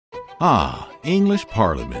English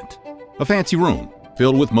Parliament. A fancy room,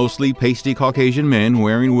 filled with mostly pasty Caucasian men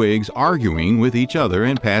wearing wigs arguing with each other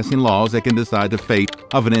and passing laws that can decide the fate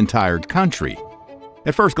of an entire country.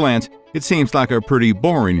 At first glance, it seems like a pretty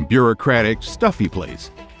boring, bureaucratic, stuffy place.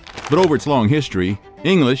 But over its long history,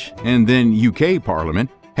 English and then UK Parliament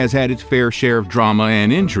has had its fair share of drama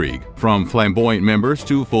and intrigue, from flamboyant members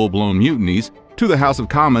to full-blown mutinies, to the House of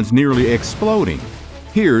Commons nearly exploding.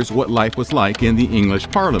 Here's what life was like in the English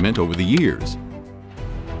Parliament over the years.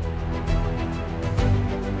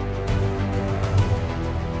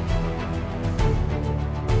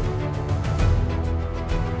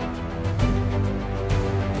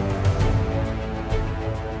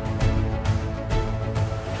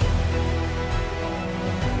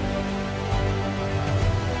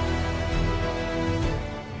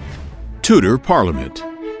 Tudor Parliament.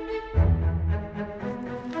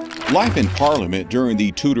 Life in Parliament during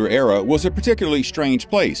the Tudor era was a particularly strange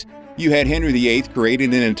place. You had Henry VIII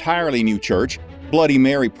creating an entirely new church, Bloody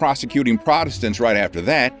Mary prosecuting Protestants right after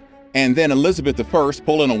that, and then Elizabeth I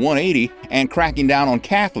pulling a 180 and cracking down on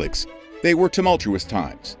Catholics. They were tumultuous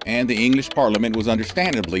times, and the English Parliament was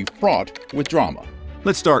understandably fraught with drama.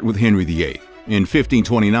 Let's start with Henry VIII. In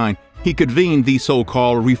 1529, he convened the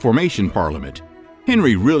so-called Reformation Parliament.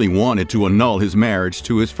 Henry really wanted to annul his marriage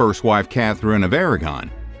to his first wife, Catherine of Aragon.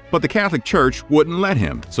 But the Catholic Church wouldn't let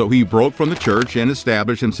him, so he broke from the church and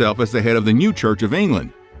established himself as the head of the new Church of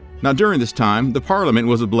England. Now, during this time, the Parliament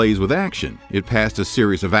was ablaze with action. It passed a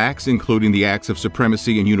series of acts, including the Acts of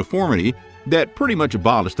Supremacy and Uniformity, that pretty much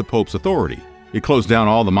abolished the Pope's authority. It closed down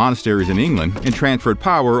all the monasteries in England and transferred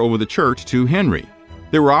power over the church to Henry.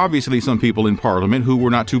 There were obviously some people in Parliament who were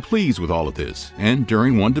not too pleased with all of this, and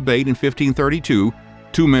during one debate in 1532,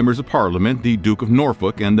 two members of Parliament, the Duke of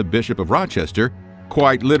Norfolk and the Bishop of Rochester,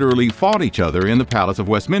 quite literally fought each other in the Palace of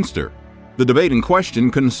Westminster. The debate in question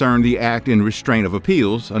concerned the Act in Restraint of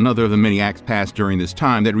Appeals, another of the many acts passed during this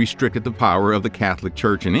time that restricted the power of the Catholic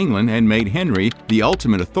Church in England and made Henry the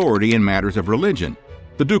ultimate authority in matters of religion.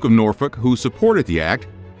 The Duke of Norfolk, who supported the act,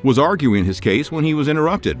 was arguing his case when he was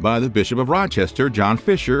interrupted by the Bishop of Rochester, John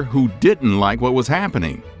Fisher, who didn't like what was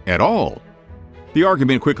happening at all. The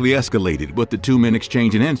argument quickly escalated, with the two men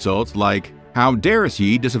exchanging insults like, "How darest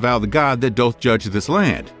ye disavow the God that doth judge this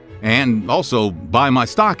land?" and also, "By my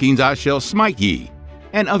stockings I shall smite ye,"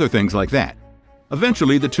 and other things like that.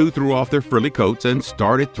 Eventually, the two threw off their frilly coats and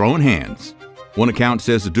started throwing hands. One account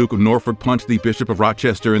says the Duke of Norfolk punched the Bishop of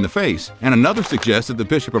Rochester in the face, and another suggests that the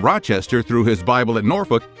Bishop of Rochester threw his Bible at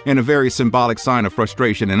Norfolk in a very symbolic sign of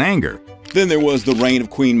frustration and anger. Then there was the reign of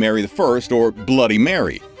Queen Mary I, or Bloody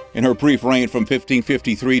Mary. In her brief reign from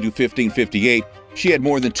 1553 to 1558, she had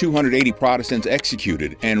more than 280 Protestants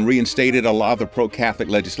executed and reinstated a lot of the pro-Catholic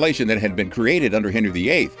legislation that had been created under Henry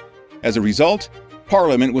VIII. As a result,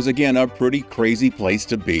 Parliament was again a pretty crazy place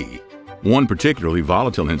to be. One particularly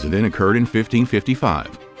volatile incident occurred in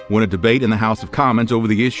 1555, when a debate in the House of Commons over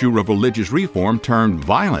the issue of religious reform turned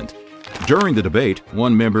violent. During the debate,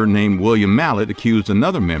 one member named William Mallet accused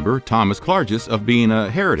another member, Thomas Clarges, of being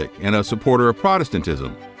a heretic and a supporter of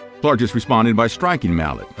Protestantism. Clarges responded by striking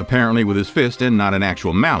Mallet, apparently with his fist and not an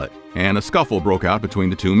actual mallet, and a scuffle broke out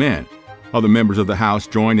between the two men. Other members of the House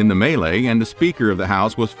joined in the melee, and the Speaker of the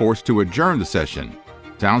House was forced to adjourn the session.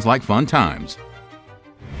 Sounds like fun times.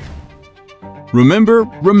 Remember.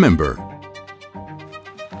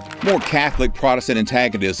 More Catholic-Protestant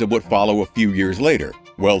antagonism would follow a few years later.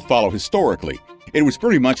 Well, follow historically. It was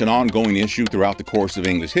pretty much an ongoing issue throughout the course of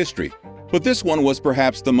English history. But this one was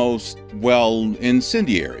perhaps the most, well,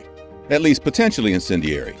 incendiary. At least potentially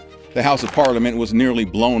incendiary. The House of Parliament was nearly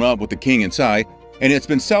blown up with the king inside, and it's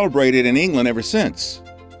been celebrated in England ever since.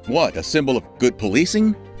 What, a symbol of good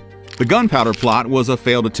policing? The Gunpowder Plot was a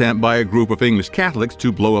failed attempt by a group of English Catholics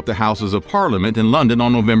to blow up the Houses of Parliament in London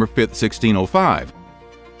on November 5, 1605.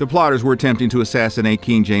 The plotters were attempting to assassinate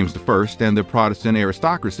King James I and the Protestant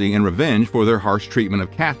aristocracy in revenge for their harsh treatment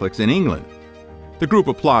of Catholics in England. The group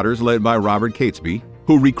of plotters, led by Robert Catesby,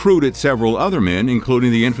 who recruited several other men,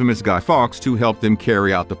 including the infamous Guy Fawkes, to help them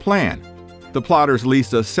carry out the plan. The plotters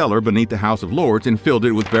leased a cellar beneath the House of Lords and filled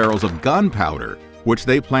it with barrels of gunpowder, which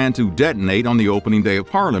they planned to detonate on the opening day of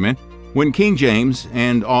Parliament, when King James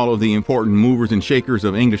and all of the important movers and shakers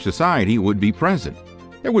of English society would be present.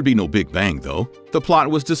 There would be no big bang, though. The plot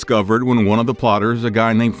was discovered when one of the plotters, a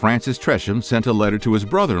guy named Francis Tresham, sent a letter to his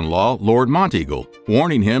brother-in-law, Lord Monteagle,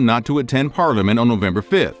 warning him not to attend Parliament on November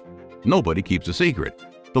 5th. Nobody keeps a secret.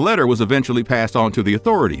 The letter was eventually passed on to the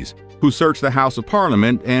authorities, who searched the House of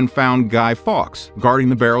Parliament and found Guy Fawkes guarding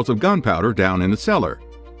the barrels of gunpowder down in the cellar.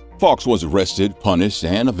 Fawkes was arrested, punished,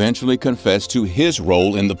 and eventually confessed to his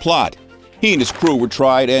role in the plot. He and his crew were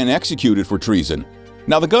tried and executed for treason.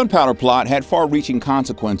 Now, the Gunpowder Plot had far-reaching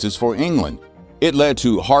consequences for England. It led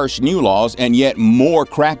to harsh new laws and yet more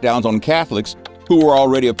crackdowns on Catholics, who were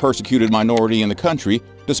already a persecuted minority in the country,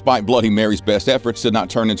 despite Bloody Mary's best efforts to not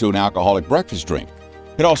turn into an alcoholic breakfast drink.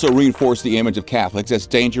 It also reinforced the image of Catholics as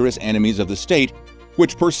dangerous enemies of the state,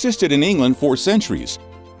 which persisted in England for centuries.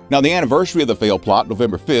 Now, the anniversary of the failed plot,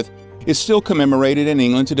 November 5th, is still commemorated in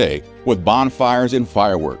England today with bonfires and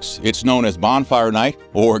fireworks. It's known as Bonfire Night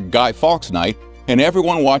or Guy Fawkes Night, and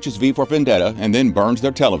everyone watches V for Vendetta and then burns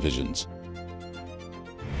their televisions.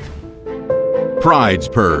 Pride's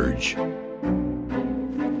Purge.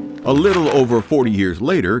 A little over 40 years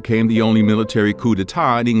later came the only military coup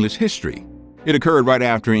d'etat in English history. It occurred right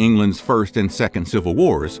after England's First and Second Civil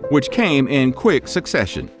Wars, which came in quick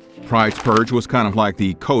succession. Pride's Purge was kind of like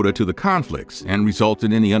the coda to the conflicts and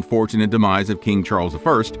resulted in the unfortunate demise of King Charles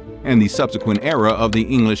I and the subsequent era of the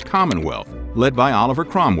English Commonwealth, led by Oliver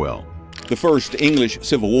Cromwell. The First English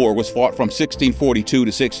Civil War was fought from 1642 to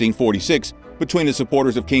 1646 between the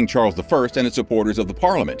supporters of King Charles I and the supporters of the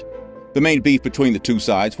Parliament. The main beef between the two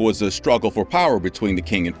sides was the struggle for power between the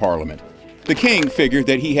king and Parliament. The king figured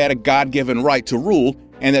that he had a God-given right to rule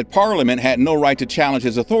and that Parliament had no right to challenge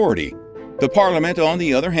his authority. The Parliament, on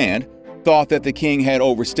the other hand, thought that the king had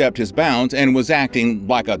overstepped his bounds and was acting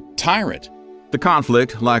like a tyrant. The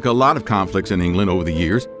conflict, like a lot of conflicts in England over the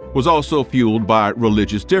years, was also fueled by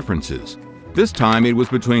religious differences. This time it was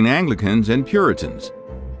between Anglicans and Puritans.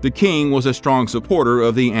 The king was a strong supporter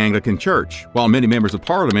of the Anglican Church, while many members of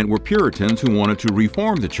Parliament were Puritans who wanted to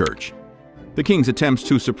reform the church. The king's attempts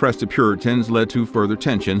to suppress the Puritans led to further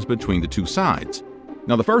tensions between the two sides.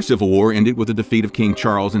 Now, the First Civil War ended with the defeat of King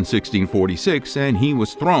Charles in 1646, and he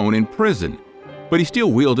was thrown in prison. But he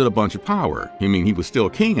still wielded a bunch of power. He was still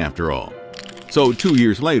king after all. So 2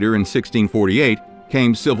 years later, in 1648,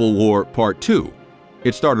 came Civil War Part 2.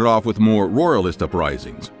 It started off with more royalist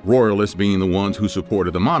uprisings, royalists being the ones who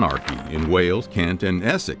supported the monarchy in Wales, Kent, and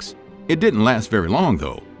Essex. It didn't last very long,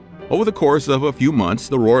 though. Over the course of a few months,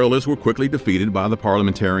 the royalists were quickly defeated by the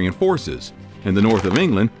parliamentarian forces. In the north of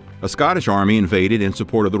England, a Scottish army invaded in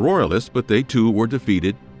support of the royalists, but they too were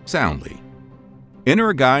defeated soundly. Enter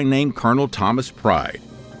a guy named Colonel Thomas Pride.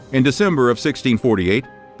 In December of 1648,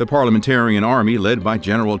 the parliamentarian army led by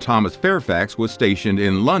General Thomas Fairfax was stationed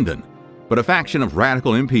in London. But a faction of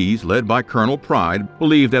radical MPs led by Colonel Pride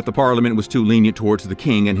believed that the Parliament was too lenient towards the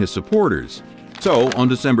king and his supporters. So, on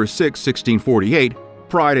December 6, 1648,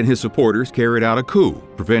 Pride and his supporters carried out a coup,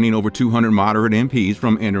 preventing over 200 moderate MPs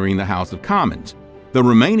from entering the House of Commons. The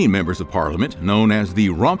remaining members of Parliament, known as the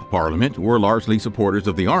Rump Parliament, were largely supporters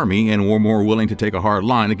of the army and were more willing to take a hard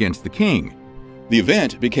line against the king. The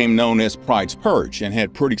event became known as Pride's Purge and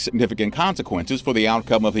had pretty significant consequences for the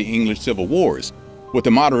outcome of the English Civil Wars. With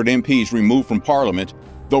the moderate MPs removed from Parliament,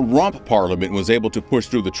 the Rump Parliament was able to push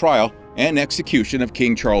through the trial and execution of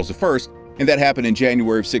King Charles I, and that happened in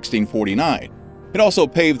January of 1649. It also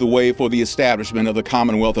paved the way for the establishment of the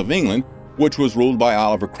Commonwealth of England, which was ruled by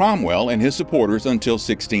Oliver Cromwell and his supporters until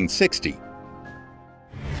 1660.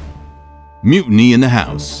 Mutiny in the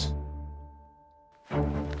House.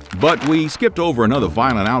 But we skipped over another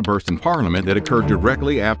violent outburst in Parliament that occurred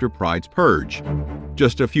directly after Pride's Purge.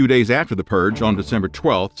 Just a few days after the purge, on December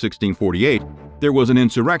 12, 1648, there was an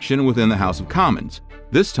insurrection within the House of Commons,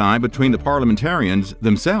 this time between the parliamentarians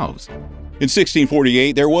themselves. In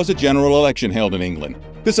 1648, there was a general election held in England.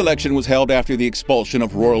 This election was held after the expulsion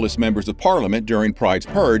of royalist members of Parliament during Pride's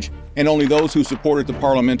Purge, and only those who supported the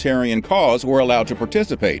parliamentarian cause were allowed to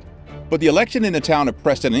participate. But the election in the town of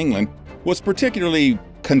Preston, England, was particularly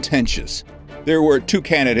contentious. There were two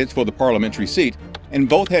candidates for the parliamentary seat, and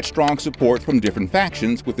both had strong support from different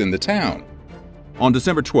factions within the town. On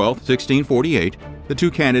December 12, 1648, the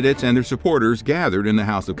two candidates and their supporters gathered in the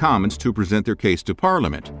House of Commons to present their case to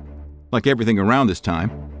Parliament. Like everything around this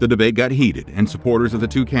time, the debate got heated, and supporters of the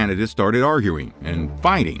two candidates started arguing and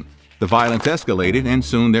fighting. The violence escalated, and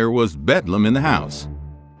soon there was bedlam in the House.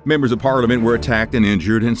 Members of Parliament were attacked and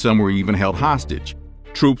injured, and some were even held hostage.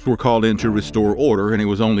 Troops were called in to restore order, and it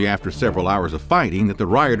was only after several hours of fighting that the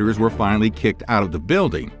rioters were finally kicked out of the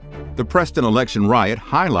building. The Preston election riot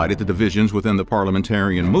highlighted the divisions within the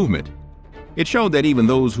parliamentarian movement. It showed that even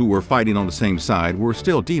those who were fighting on the same side were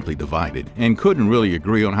still deeply divided and couldn't really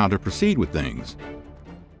agree on how to proceed with things.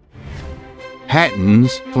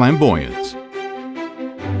 Hatton's flamboyance.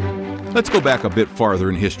 Let's go back a bit farther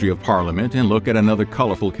in history of Parliament and look at another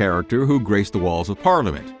colorful character who graced the walls of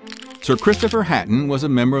Parliament. Sir Christopher Hatton was a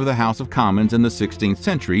member of the House of Commons in the 16th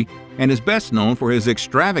century and is best known for his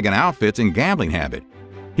extravagant outfits and gambling habit.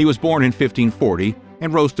 He was born in 1540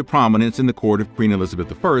 and rose to prominence in the court of Queen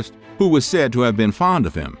Elizabeth I, who was said to have been fond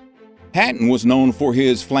of him. Hatton was known for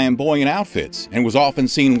his flamboyant outfits and was often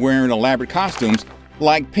seen wearing elaborate costumes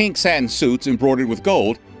like pink satin suits embroidered with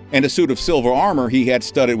gold and a suit of silver armor he had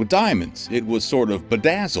studded with diamonds. It was sort of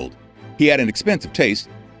bedazzled. He had an expensive taste.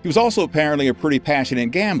 He was also apparently a pretty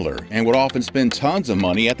passionate gambler and would often spend tons of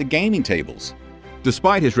money at the gaming tables.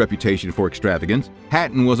 Despite his reputation for extravagance,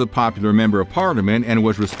 Hatton was a popular member of Parliament and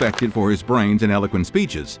was respected for his brains and eloquent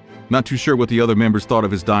speeches. Not too sure what the other members thought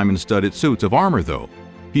of his diamond-studded suits of armor, though.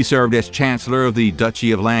 He served as Chancellor of the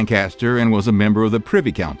Duchy of Lancaster and was a member of the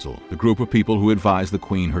Privy Council, the group of people who advised the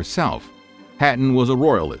Queen herself. Hatton was a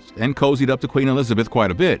royalist and cozied up to Queen Elizabeth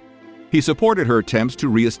quite a bit. He supported her attempts to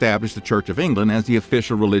re-establish the Church of England as the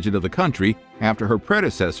official religion of the country after her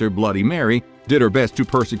predecessor, Bloody Mary, did her best to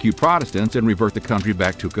persecute Protestants and revert the country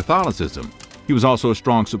back to Catholicism. He was also a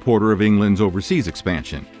strong supporter of England's overseas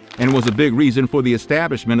expansion, and was a big reason for the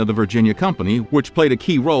establishment of the Virginia Company, which played a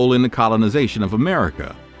key role in the colonization of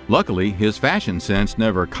America. Luckily, his fashion sense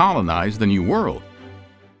never colonized the New World.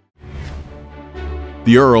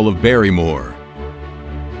 The Earl of Barrymore.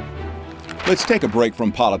 Let's take a break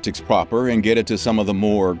from politics proper and get into some of the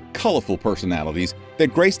more colorful personalities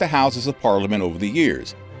that graced the Houses of Parliament over the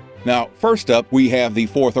years. Now, first up, we have the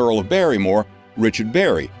 4th Earl of Barrymore, Richard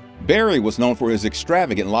Barry. Barry was known for his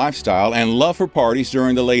extravagant lifestyle and love for parties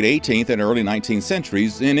during the late 18th and early 19th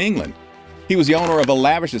centuries in England. He was the owner of a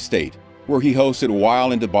lavish estate where he hosted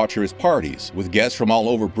wild and debaucherous parties with guests from all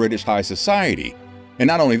over British high society. And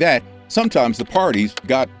not only that, sometimes the parties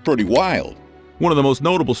got pretty wild. One of the most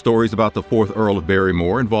notable stories about the 4th Earl of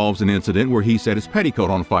Barrymore involves an incident where he set his petticoat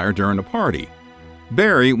on fire during a party.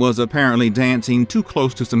 Barry was apparently dancing too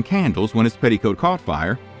close to some candles when his petticoat caught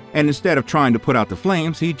fire, and instead of trying to put out the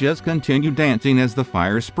flames, he just continued dancing as the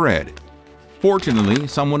fire spread. Fortunately,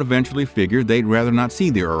 someone eventually figured they'd rather not see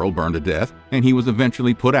the Earl burn to death, and he was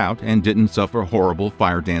eventually put out and didn't suffer horrible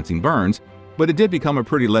fire-dancing burns, but it did become a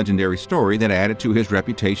pretty legendary story that added to his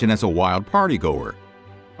reputation as a wild partygoer.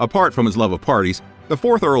 Apart from his love of parties, the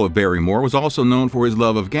 4th Earl of Barrymore was also known for his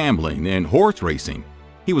love of gambling and horse racing.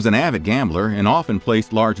 He was an avid gambler and often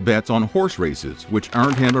placed large bets on horse races, which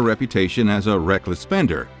earned him a reputation as a reckless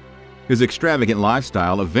spender. His extravagant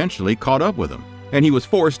lifestyle eventually caught up with him, and he was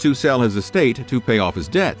forced to sell his estate to pay off his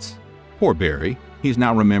debts. Poor Barry, he's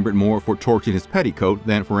now remembered more for torching his petticoat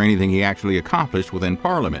than for anything he actually accomplished within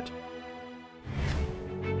Parliament.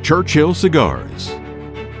 Churchill cigars.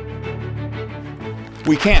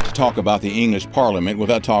 We can't talk about the English Parliament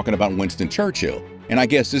without talking about Winston Churchill, and I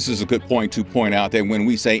guess this is a good point to point out that when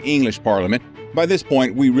we say English Parliament, by this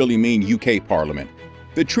point we really mean UK Parliament.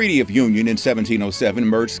 The Treaty of Union in 1707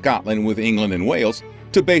 merged Scotland with England and Wales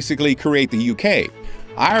to basically create the UK.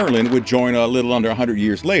 Ireland would join a little under 100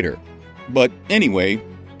 years later. But anyway,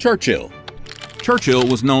 Churchill. Churchill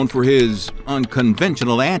was known for his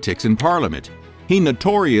unconventional antics in Parliament. He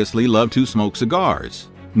notoriously loved to smoke cigars.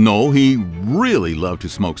 No, he really loved to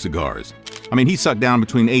smoke cigars. I mean, he sucked down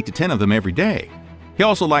between 8 to 10 of them every day. He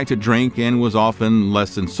also liked to drink and was often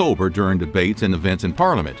less than sober during debates and events in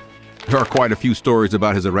Parliament. There are quite a few stories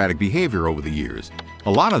about his erratic behavior over the years,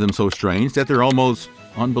 a lot of them so strange that they're almost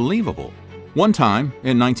unbelievable. One time,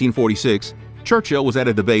 in 1946, Churchill was at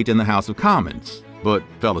a debate in the House of Commons, but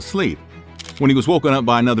fell asleep. When he was woken up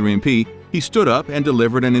by another MP, he stood up and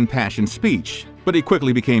delivered an impassioned speech, but it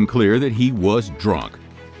quickly became clear that he was drunk.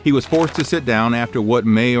 He was forced to sit down after what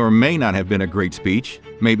may or may not have been a great speech.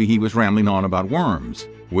 Maybe he was rambling on about worms,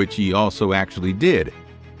 which he also actually did.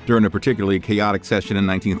 During a particularly chaotic session in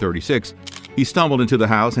 1936, he stumbled into the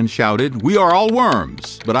House and shouted, "We are all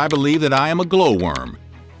worms, but I believe that I am a glowworm."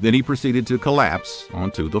 Then he proceeded to collapse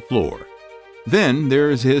onto the floor. Then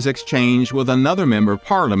there's his exchange with another member of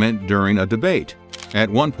Parliament during a debate. At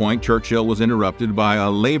one point, Churchill was interrupted by a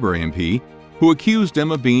Labour MP who accused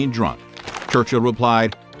him of being drunk. Churchill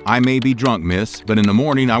replied, "I may be drunk, miss, but in the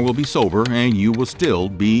morning I will be sober and you will still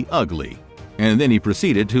be ugly." And then he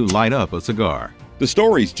proceeded to light up a cigar. The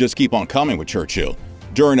stories just keep on coming with Churchill.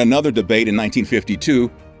 During another debate in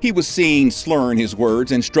 1952, he was seen slurring his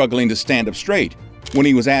words and struggling to stand up straight. When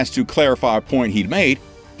he was asked to clarify a point he'd made,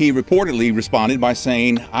 he reportedly responded by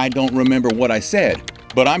saying, "I don't remember what I said,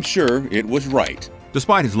 but I'm sure it was right."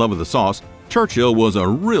 Despite his love of the sauce, Churchill was a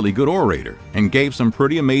really good orator and gave some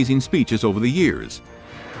pretty amazing speeches over the years.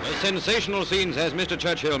 The sensational scenes as Mr.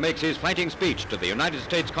 Churchill makes his fighting speech to the United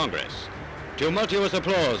States Congress. Tumultuous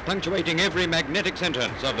applause punctuating every magnetic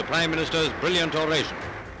sentence of the Prime Minister's brilliant oration.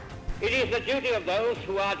 It is the duty of those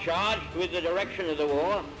who are charged with the direction of the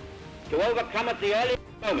war to overcome at the earliest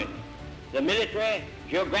moment the military,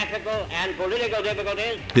 geographical, and political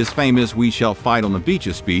difficulties. His famous "We Shall Fight on the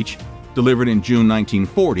Beaches" speech, delivered in June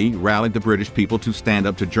 1940, rallied the British people to stand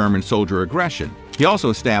up to German soldier aggression. He also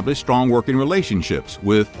established strong working relationships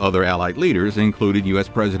with other Allied leaders, including U.S.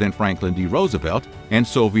 President Franklin D. Roosevelt and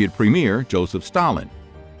Soviet Premier Joseph Stalin.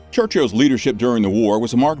 Churchill's leadership during the war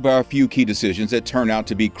was marked by a few key decisions that turned out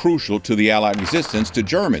to be crucial to the Allied resistance to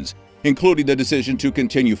Germans, including the decision to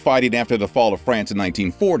continue fighting after the fall of France in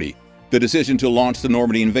 1940, the decision to launch the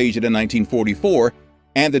Normandy invasion in 1944,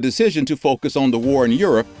 and the decision to focus on the war in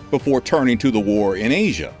Europe before turning to the war in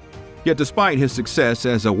Asia. Yet despite his success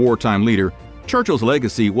as a wartime leader, Churchill's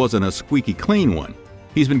legacy wasn't a squeaky clean one.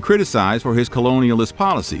 He's been criticized for his colonialist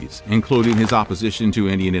policies, including his opposition to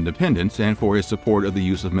Indian independence and for his support of the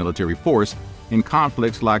use of military force in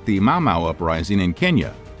conflicts like the Mau Mau uprising in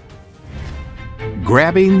Kenya.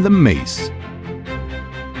 Grabbing the mace.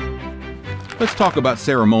 Let's talk about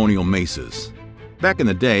ceremonial maces. Back in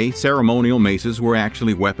the day, ceremonial maces were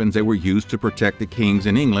actually weapons that were used to protect the kings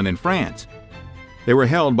in England and France. They were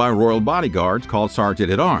held by royal bodyguards called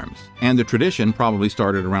sergeant-at-arms, and the tradition probably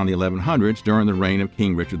started around the 1100s during the reign of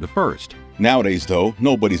King Richard I. Nowadays, though,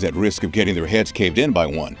 nobody's at risk of getting their heads caved in by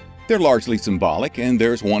one. They're largely symbolic, and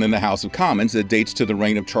there's one in the House of Commons that dates to the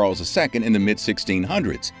reign of Charles II in the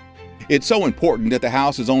mid-1600s. It's so important that the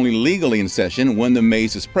House is only legally in session when the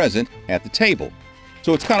mace is present at the table.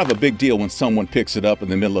 So it's kind of a big deal when someone picks it up in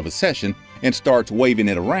the middle of a session and starts waving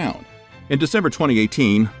it around. In December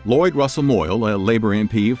 2018, Lloyd Russell Moyle, a Labour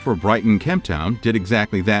MP for Brighton Kemptown, did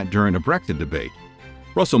exactly that during a Brexit debate.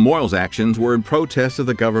 Russell Moyle's actions were in protest of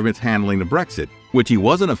the government's handling of Brexit, which he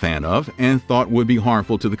wasn't a fan of and thought would be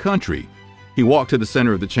harmful to the country. He walked to the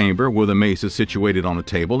center of the chamber where the mace is situated on a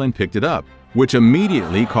table and picked it up, which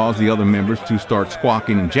immediately caused the other members to start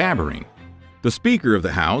squawking and jabbering. The Speaker of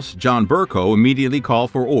the House, John Bercow, immediately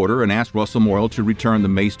called for order and asked Russell Moyle to return the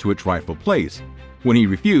mace to its rightful place. When he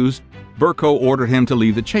refused, Bercow ordered him to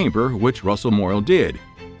leave the chamber, which Russell Moyle did.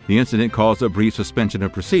 The incident caused a brief suspension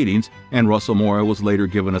of proceedings, and Russell Moyle was later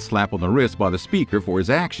given a slap on the wrist by the Speaker for his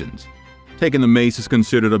actions. Taking the mace is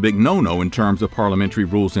considered a big no-no in terms of parliamentary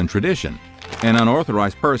rules and tradition. An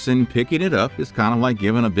unauthorized person picking it up is kind of like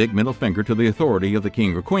giving a big middle finger to the authority of the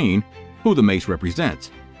king or queen, who the mace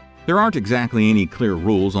represents. There aren't exactly any clear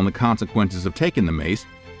rules on the consequences of taking the mace,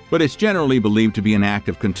 but it's generally believed to be an act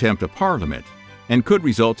of contempt of Parliament and could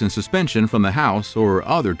result in suspension from the House or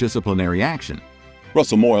other disciplinary action.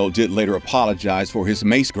 Russell Moyle did later apologize for his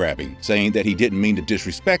mace grabbing, saying that he didn't mean to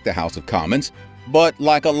disrespect the House of Commons, but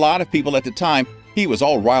like a lot of people at the time, he was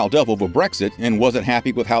all riled up over Brexit and wasn't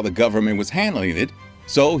happy with how the government was handling it,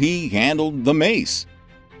 so he handled the mace.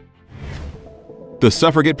 The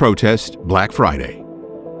suffragette protest, Black Friday.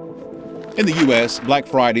 In the U.S., Black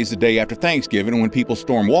Friday is the day after Thanksgiving when people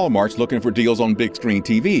storm Walmarts looking for deals on big screen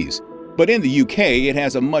TVs. But in the U.K., it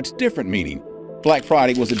has a much different meaning. Black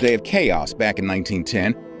Friday was a day of chaos back in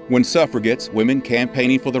 1910 when suffragettes, women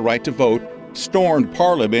campaigning for the right to vote, stormed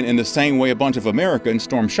Parliament in the same way a bunch of Americans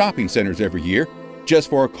storm shopping centers every year, just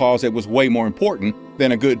for a cause that was way more important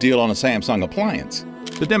than a good deal on a Samsung appliance.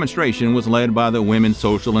 The demonstration was led by the Women's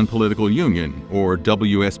Social and Political Union, or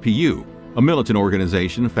WSPU, a militant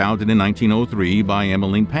organization founded in 1903 by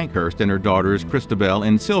Emmeline Pankhurst and her daughters Christabel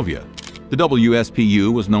and Sylvia. The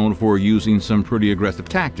WSPU was known for using some pretty aggressive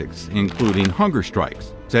tactics, including hunger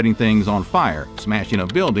strikes, setting things on fire, smashing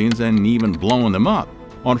up buildings, and even blowing them up.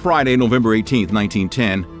 On Friday, November 18,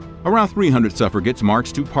 1910, around 300 suffragettes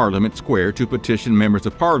marched to Parliament Square to petition members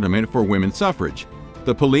of Parliament for women's suffrage.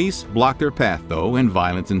 The police blocked their path, though, and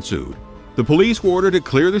violence ensued. The police were ordered to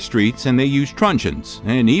clear the streets, and they used truncheons,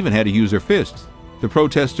 and even had to use their fists. The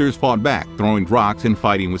protesters fought back, throwing rocks and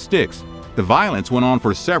fighting with sticks. The violence went on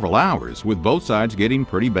for several hours, with both sides getting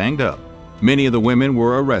pretty banged up. Many of the women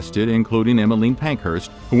were arrested, including Emmeline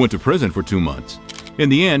Pankhurst, who went to prison for 2 months. In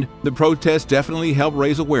the end, the protest definitely helped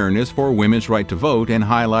raise awareness for women's right to vote and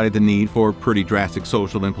highlighted the need for pretty drastic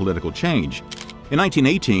social and political change. In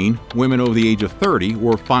 1918, women over the age of 30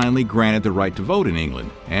 were finally granted the right to vote in England,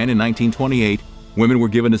 and in 1928, women were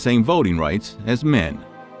given the same voting rights as men.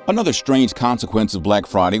 Another strange consequence of Black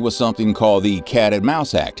Friday was something called the Cat and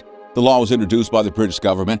Mouse Act. The law was introduced by the British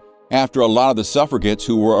government after a lot of the suffragettes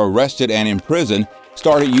who were arrested and imprisoned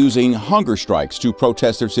started using hunger strikes to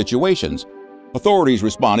protest their situations. Authorities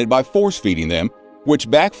responded by force-feeding them, which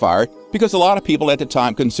backfired because a lot of people at the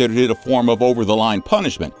time considered it a form of over-the-line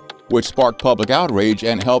punishment, which sparked public outrage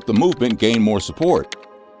and helped the movement gain more support.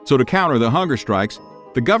 So to counter the hunger strikes,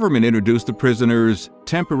 the government introduced the Prisoners'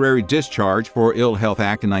 Temporary Discharge for Ill Health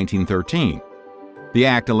Act in 1913. The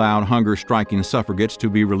act allowed hunger-striking suffragettes to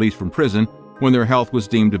be released from prison when their health was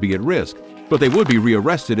deemed to be at risk, but they would be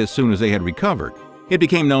rearrested as soon as they had recovered. It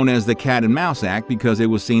became known as the Cat and Mouse Act because it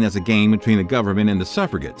was seen as a game between the government and the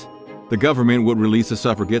suffragettes. The government would release the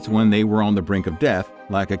suffragettes when they were on the brink of death,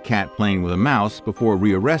 like a cat playing with a mouse, before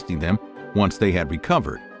rearresting them once they had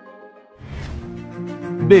recovered.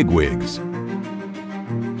 Bigwigs.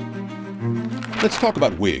 Let's talk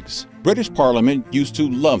about wigs. British Parliament used to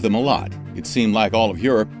love them a lot. It seemed like all of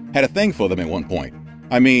Europe had a thing for them at one point.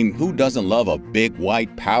 I mean, who doesn't love a big,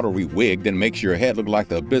 white, powdery wig that makes your head look like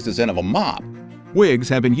the business end of a mop? Wigs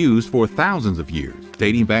have been used for thousands of years,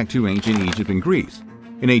 dating back to ancient Egypt and Greece.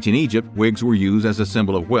 In ancient Egypt, wigs were used as a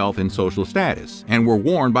symbol of wealth and social status, and were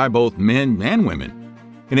worn by both men and women.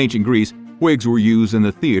 In ancient Greece, wigs were used in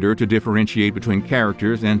the theater to differentiate between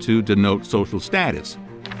characters and to denote social status.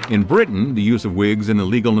 In Britain, the use of wigs in the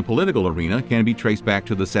legal and political arena can be traced back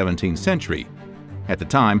to the 17th century. At the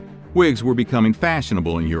time, wigs were becoming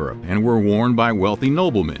fashionable in Europe and were worn by wealthy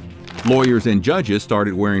noblemen. Lawyers and judges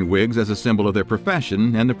started wearing wigs as a symbol of their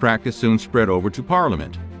profession, and the practice soon spread over to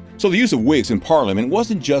Parliament. So the use of wigs in Parliament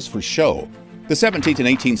wasn't just for show. The 17th and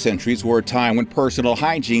 18th centuries were a time when personal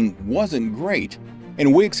hygiene wasn't great,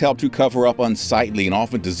 and wigs helped to cover up unsightly and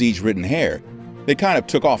often disease-ridden hair. They kind of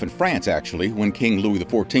took off in France, actually, when King Louis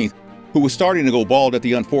XIV, who was starting to go bald at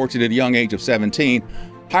the unfortunate young age of 17,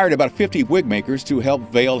 hired about 50 wig makers to help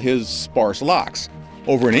veil his sparse locks.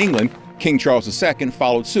 Over in England, King Charles II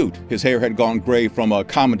followed suit. His hair had gone gray from a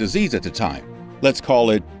common disease at the time. Let's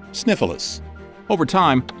call it sniffles. Over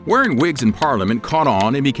time, wearing wigs in Parliament caught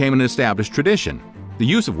on and became an established tradition. The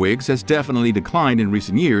use of wigs has definitely declined in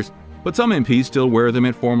recent years, but some MPs still wear them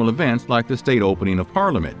at formal events like the state opening of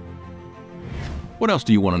Parliament. What else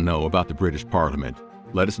do you want to know about the British Parliament?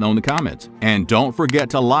 Let us know in the comments. And don't forget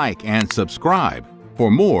to like and subscribe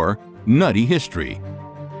for more nutty history.